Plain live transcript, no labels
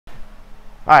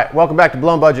All right, welcome back to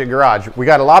Blown Budget Garage. We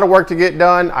got a lot of work to get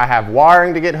done. I have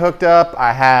wiring to get hooked up.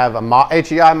 I have a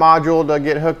HEI module to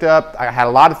get hooked up. I had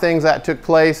a lot of things that took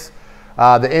place.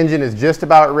 The engine is just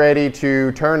about ready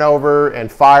to turn over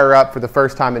and fire up for the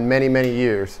first time in many, many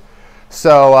years.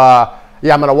 So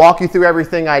yeah, I'm gonna walk you through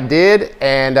everything I did,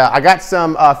 and I got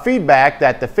some feedback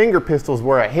that the finger pistols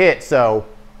were a hit, so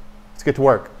let's get to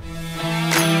work.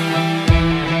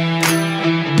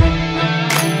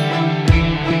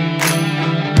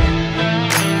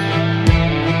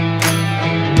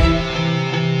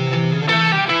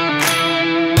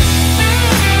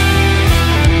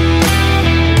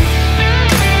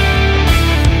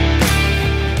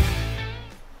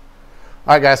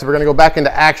 All right, guys, so we're gonna go back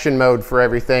into action mode for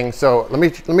everything. So let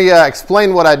me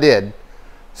explain what I did.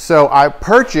 So I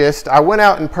went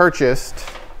out and purchased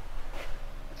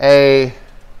a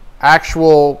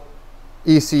actual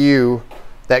ECU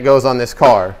that goes on this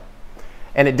car,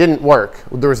 and it didn't work.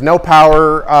 There was no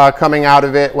power coming out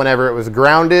of it whenever it was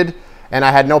grounded, and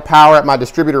I had no power at my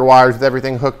distributor wires with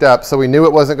everything hooked up, so we knew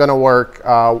it wasn't gonna work.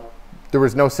 There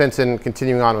was no sense in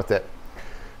continuing on with it.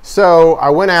 So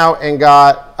I went out and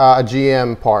got a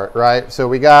GM part, right? So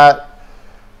we got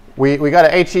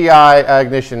a HEI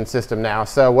ignition system now.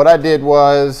 So what I did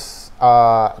was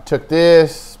took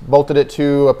this, bolted it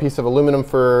to a piece of aluminum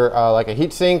for like a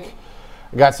heat sink.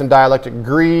 I got some dielectric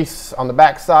grease on the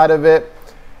back side of it.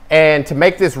 And to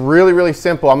make this really, really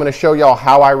simple, I'm gonna show y'all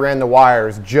how I ran the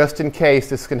wires just in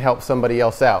case this can help somebody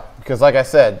else out. Because like I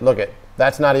said, look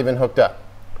that's not even hooked up.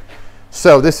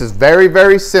 So this is very,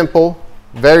 very simple.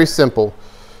 Very simple.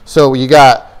 So you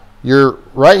got your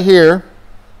right here,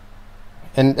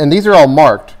 and these are all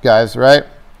marked, guys, right?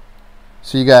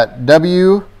 So you got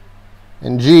W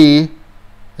and G,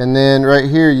 and then right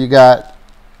here you got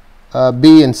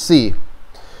B and C.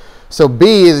 So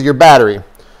B is your battery.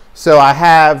 So I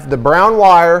have the brown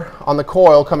wire on the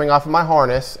coil coming off of my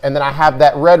harness, and then I have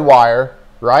that red wire,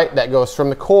 right, that goes from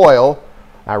the coil.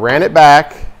 I ran it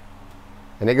back,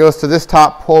 and it goes to this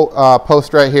top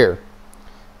post right here.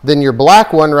 Then your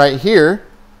black one right here,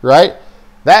 right,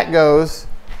 that goes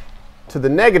to the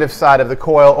negative side of the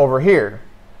coil over here.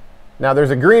 Now there's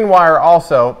a green wire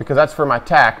also, because that's for my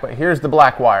tack, but here's the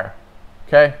black wire,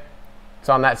 okay? It's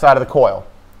on that side of the coil.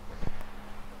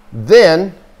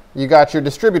 Then you got your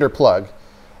distributor plug.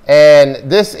 And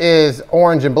this is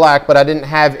orange and black, but I didn't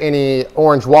have any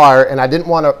orange wire, and I didn't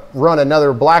want to run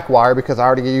another black wire because I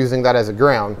already using that as a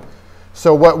ground.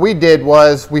 So what we did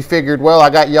was we figured, well, I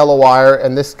got yellow wire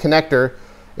and this connector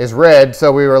is red,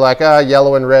 so we were like,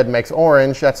 yellow and red makes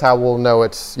orange. That's how we'll know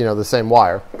it's, you know, the same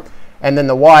wire. And then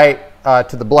the white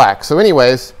to the black. So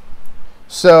anyways,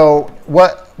 so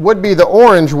what would be the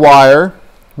orange wire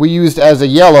we used as a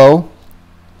yellow,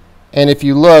 and if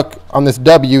you look on this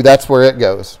W, that's where it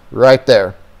goes, right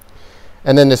there.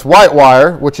 And then this white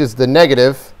wire, which is the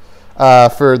negative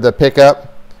for the pickup,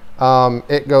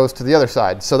 it goes to the other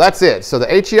side. So that's it. So the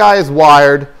HEI is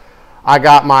wired. I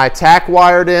got my tack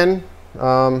wired in.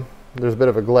 There's a bit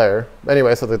of a glare.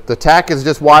 Anyway, so the tack is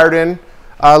just wired in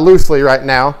loosely right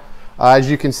now. As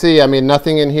you can see, I mean,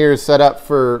 nothing in here is set up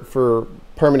for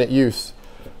permanent use.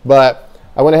 But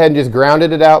I went ahead and just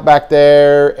grounded it out back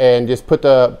there and just put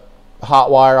the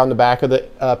hot wire on the back of the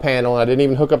panel. And I didn't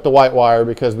even hook up the white wire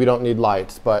because we don't need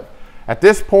lights. But at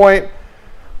this point,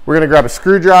 we're going to grab a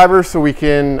screwdriver so we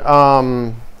can,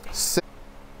 sorry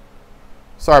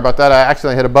about that, I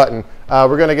accidentally hit a button.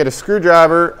 We're going to get a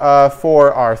screwdriver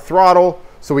for our throttle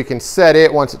so we can set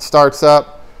it once it starts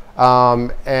up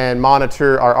and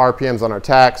monitor our RPMs on our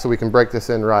tack so we can break this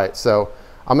in right. So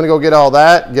I'm going to go get all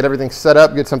that, get everything set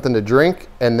up, get something to drink,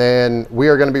 and then we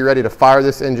are going to be ready to fire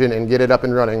this engine and get it up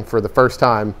and running for the first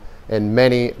time in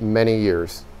many, many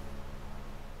years.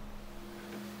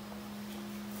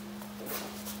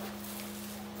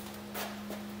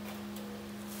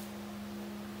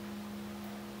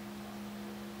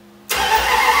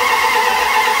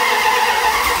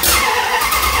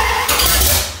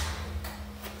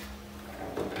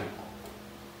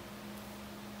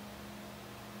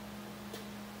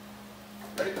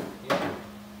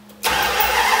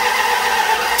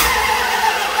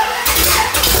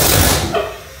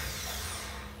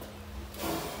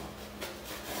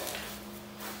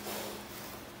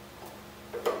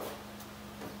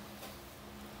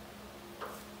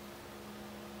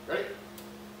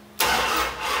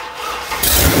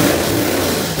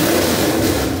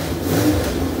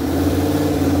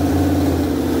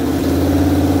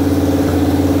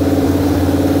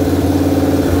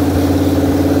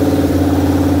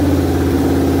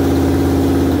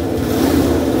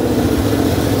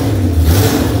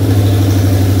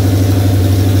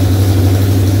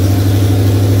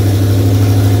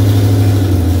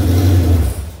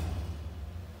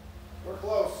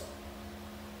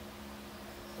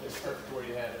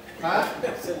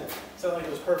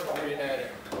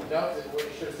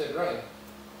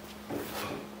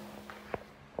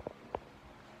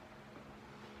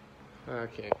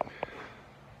 Okay.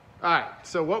 All right,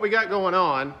 so what we got going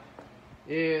on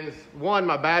is, one,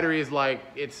 my battery is like,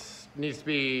 we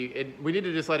need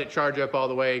to just let it charge up all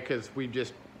the way because we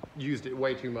just used it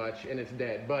way too much and it's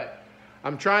dead. But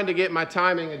I'm trying to get my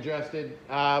timing adjusted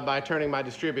by turning my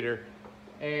distributor.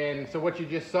 And so what you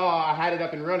just saw, I had it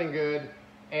up and running good.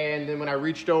 And then when I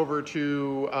reached over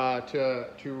to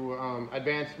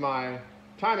advance my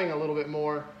timing a little bit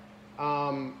more,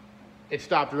 it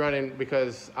stopped running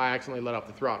because I accidentally let off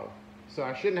the throttle. So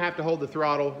I shouldn't have to hold the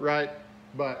throttle, right?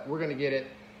 But we're gonna get it.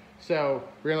 So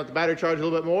we're gonna let the battery charge a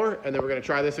little bit more and then we're gonna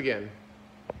try this again.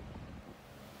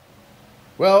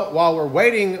 Well, while we're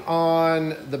waiting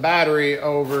on the battery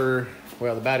the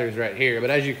battery's right here, but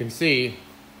as you can see,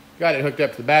 got it hooked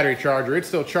up to the battery charger. It's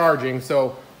still charging.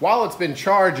 So while it's been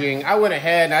charging, I went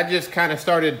ahead and I just kind of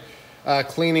started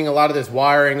cleaning a lot of this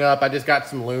wiring up. I just got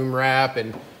some loom wrap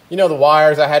and the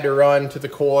wires I had to run to the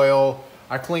coil.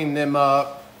 I cleaned them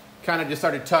up. Kind of just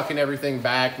started tucking everything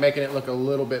back, making it look a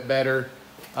little bit better.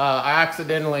 I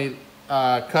accidentally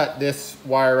cut this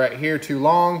wire right here too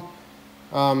long,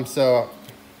 so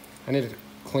I need to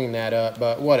clean that up,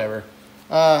 but whatever.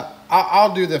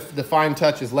 I'll do the fine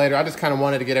touches later. I just kind of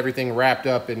wanted to get everything wrapped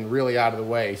up and really out of the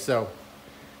way. So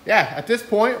yeah, at this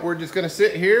point, we're just gonna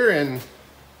sit here and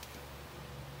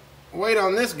wait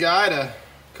on this guy to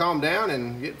calm down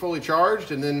and get fully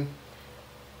charged, and then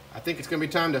I think it's gonna be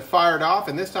time to fire it off,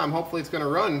 and this time hopefully it's gonna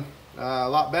run a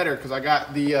lot better because I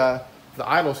got the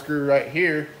idle screw right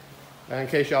here, in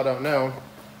case y'all don't know.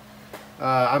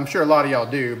 I'm sure a lot of y'all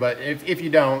do, but if you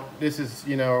don't, this is,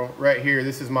 right here,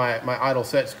 this is my idle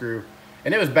set screw,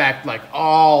 and it was backed like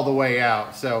all the way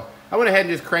out. So I went ahead and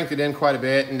just cranked it in quite a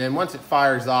bit, and then once it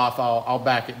fires off, I'll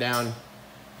back it down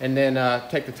and then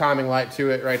take the timing light to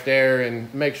it right there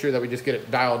and make sure that we just get it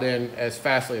dialed in as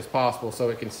fastly as possible so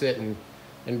it can sit and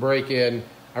break in.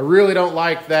 I really don't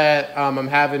like that that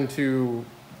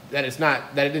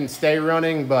it didn't stay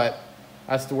running, but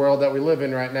that's the world that we live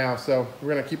in right now. So we're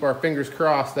gonna keep our fingers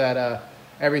crossed that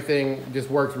everything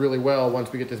just works really well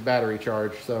once we get this battery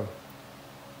charged. So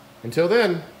until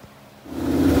then.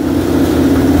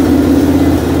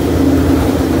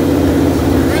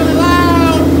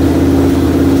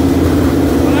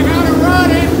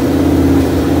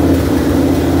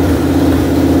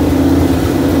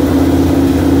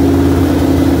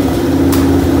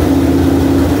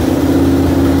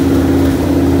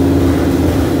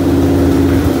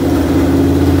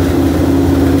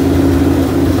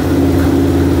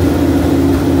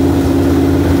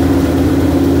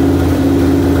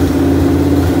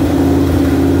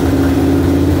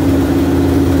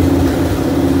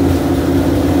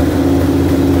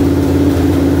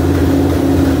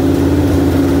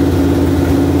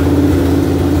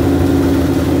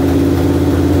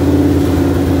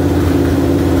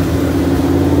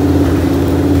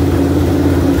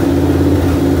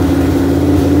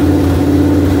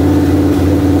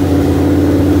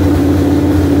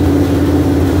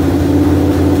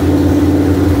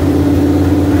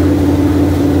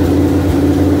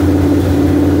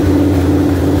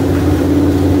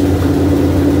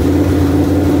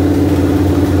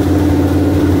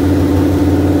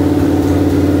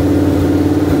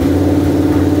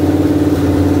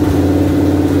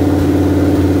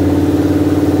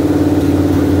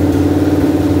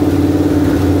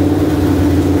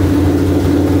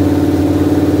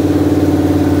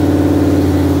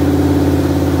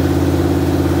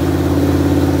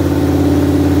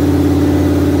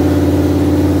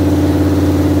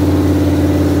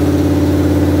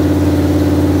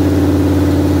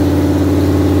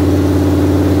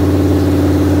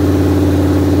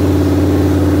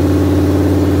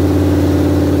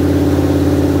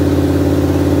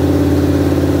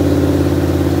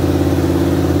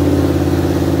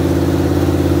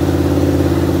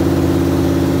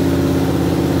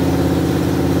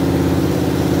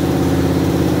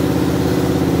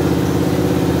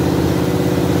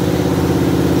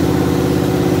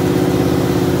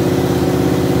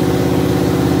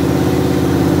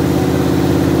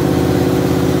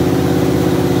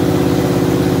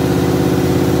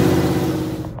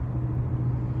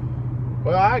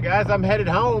 Guys, I'm headed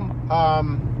home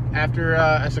after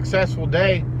a successful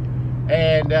day,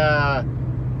 and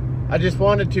I just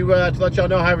wanted to let y'all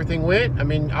know how everything went. I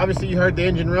mean, obviously you heard the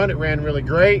engine run. It ran really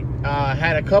great.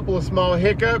 Had a couple of small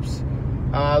hiccups.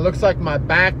 Looks like my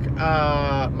back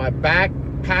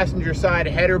passenger side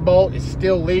header bolt is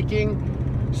still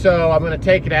leaking, so I'm going to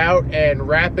take it out and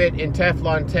wrap it in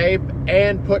Teflon tape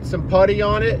and put some putty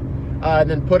on it, and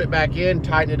then put it back in,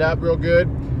 tighten it up real good,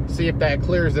 see if that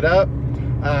clears it up.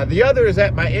 The other is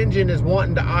that my engine is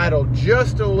wanting to idle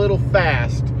just a little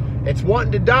fast, it's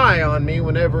wanting to die on me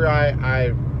whenever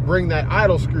I bring that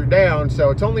idle screw down. So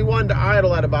it's only wanting to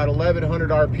idle at about 1100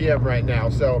 RPM right now.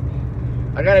 So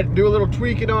I got to do a little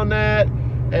tweaking on that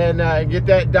and get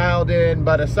that dialed in.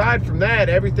 But aside from that,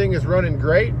 everything is running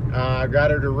great. I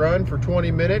got her to run for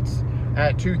 20 minutes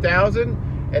at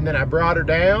 2,000, and then I brought her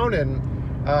down and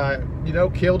you know,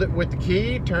 killed it with the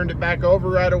key, turned it back over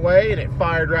right away, and it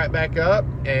fired right back up,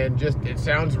 and just, it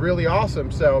sounds really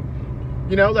awesome. So,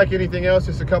 you know, like anything else,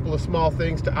 just a couple of small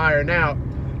things to iron out.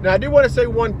 Now, I do want to say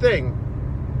one thing.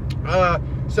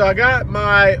 So I got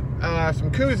my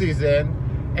some koozies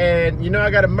in, and you know,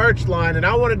 I got a merch line, and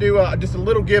I want to do just a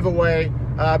little giveaway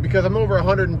because I'm over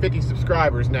 150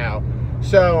 subscribers now.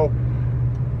 So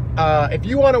if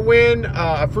you want to win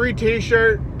a free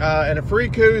t-shirt and a free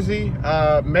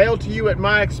koozie mailed to you at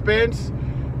my expense,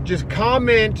 just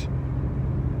comment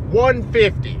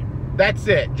 150. That's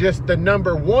it. Just the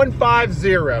number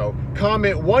 150.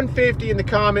 Comment 150 in the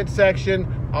comment section.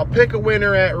 I'll pick a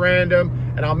winner at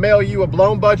random, and I'll mail you a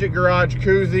Blown Budget Garage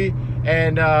koozie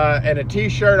and a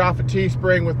t-shirt off of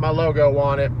Teespring with my logo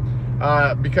on it.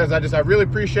 Because I really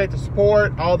appreciate the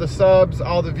support, all the subs,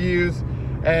 all the views.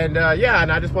 And yeah,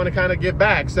 and I just want to kind of give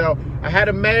back. So I had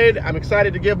them made. I'm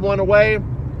excited to give one away.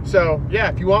 So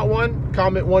yeah, if you want one,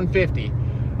 comment 150.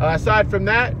 Aside from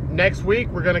that, next week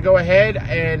we're going to go ahead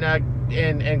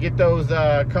and get those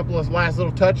couple of last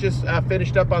little touches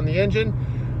finished up on the engine.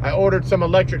 I ordered some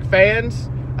electric fans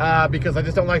because I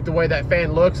just don't like the way that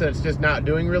fan looks, and it's just not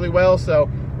doing really well. So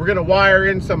we're going to wire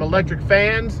in some electric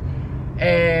fans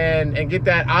and get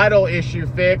that idle issue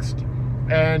fixed.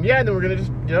 And yeah, then we're going to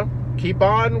just, you know, keep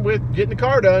on with getting the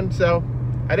car done. So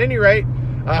at any rate,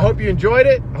 I hope you enjoyed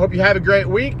it. I hope you have a great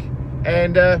week.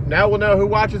 And now we'll know who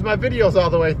watches my videos all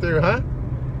the way through, huh?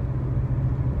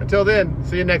 Until then,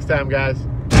 see you next time, guys.